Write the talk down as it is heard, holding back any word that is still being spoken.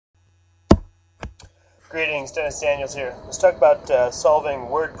Greetings, Dennis Daniels here. Let's talk about solving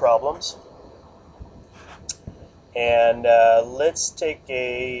word problems. And let's take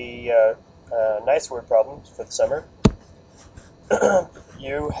a nice word problem for the summer.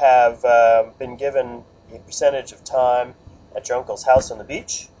 You have been given a percentage of time at your uncle's house on the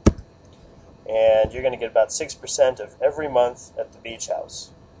beach, and you're going to get about 6% of every month at the beach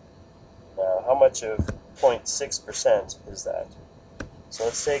house. Now, how much of 0.6% is that? So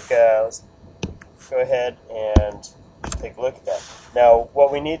let's go ahead and take a look at that. Now,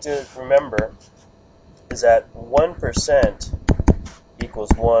 what we need to remember is that 1% equals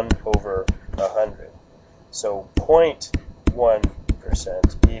 1 over 100. So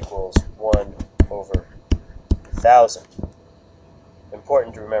 0.1% equals 1 over 1,000.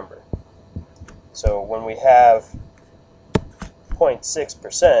 Important to remember. So when we have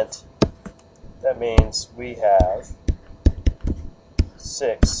 0.6%, that means we have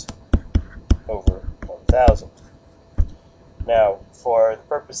 6 over 1,000. Now, for the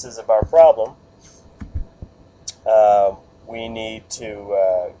purposes of our problem, we need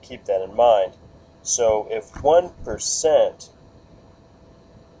to keep that in mind. So if 1%,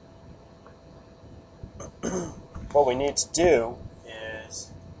 what we need to do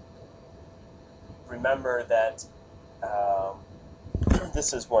is remember that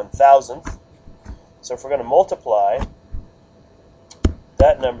this is 1,000th. So if we're going to multiply,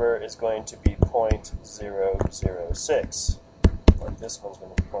 that number is going to be 0.006. And this one's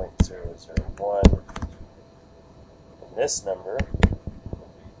going to be 0.001. And this number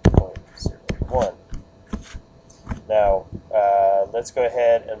will be 0.01. Now, let's go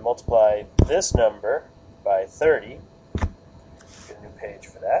ahead and multiply this number by 30. Get a new page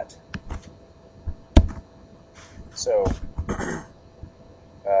for that. So,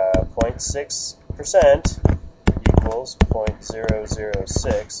 0.6% equals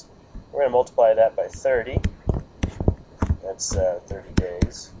 0.006. We're going to multiply that by 30. That's 30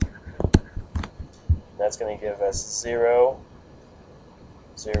 days. That's going to give us 0,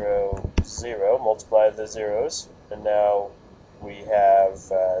 0, 0. Multiply the zeros, and now we have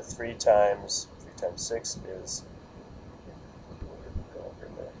 3 times 6 is,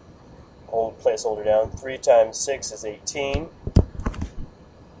 hold placeholder down, 3 times 6 is 18.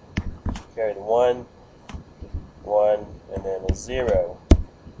 Carry the 1, 1, and then a 0.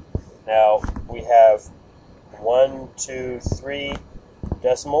 Now we have 1, 2, 3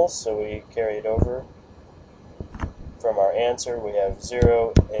 decimals, so we carry it over. From our answer, we have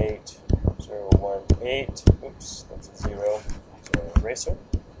 0, 8, 0, 1, 8. Oops, that's a 0. So eraser.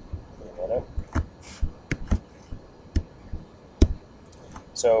 Clean that up.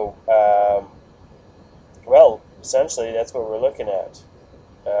 So, well, essentially, that's what we're looking at.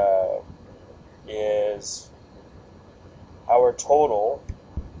 Is our total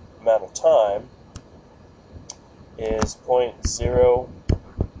amount of time is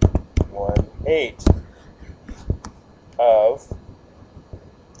 0.018 of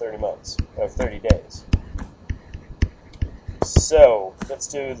 30 months, of 30 days. So let's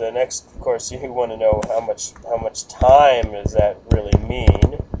do the next. Of course, you want to know how much time does that really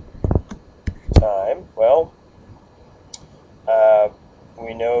mean? Time. Well,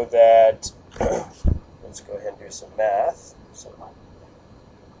 we know that. Let's go ahead and do some math.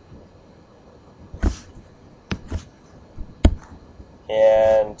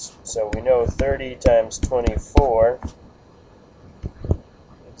 And so we know 30 times 24,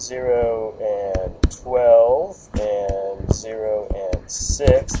 0 and 12, and 0 and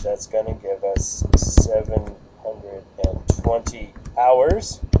 6. That's going to give us 720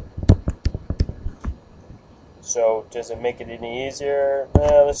 hours. So does it make it any easier?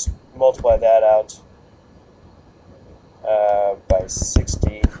 Let's multiply that out by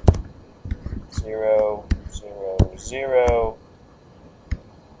 60, 0, 0, 0,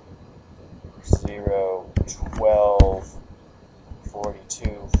 0, 12,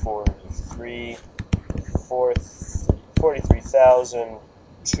 42, 43,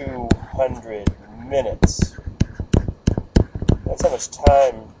 43,200 minutes. That's how much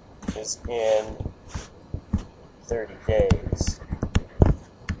time is in 30 days.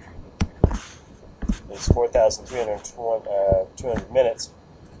 It's 4,300 minutes.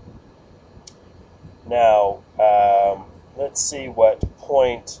 Now, let's see what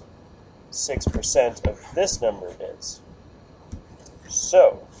 0.6% of this number is.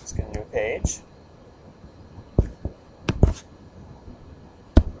 So, let's get a new page.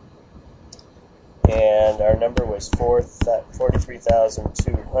 And our number was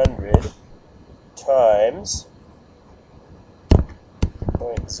 43,200 times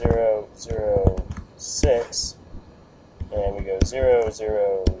 0.006, and we go 0,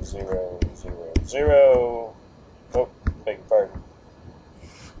 0, 0, 0, 0. Oh, beg your pardon.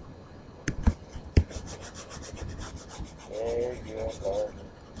 There you are.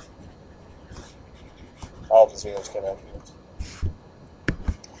 All the zeros come out.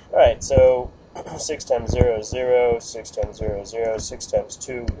 Alright, so 6 times 0 is 0, 6 times 0 is 0, 6 times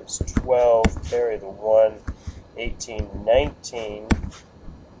 2 is 12, carry the 1, 18, 19,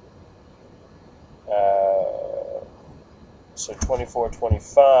 so 24,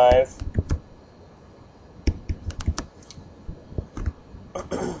 25.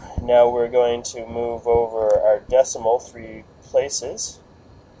 Now we're going to move over our decimal 3 places.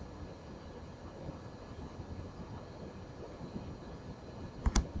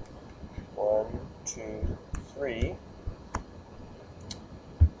 One, two, three.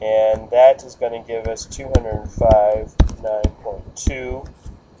 And that is going to give us 205.9.2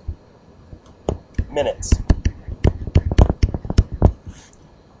 minutes.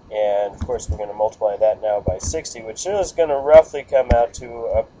 And of course we're going to multiply that now by 60, which is going to roughly come out to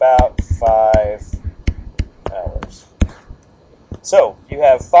about 5 hours. So you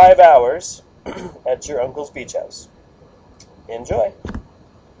have 5 hours at your uncle's beach house. Enjoy!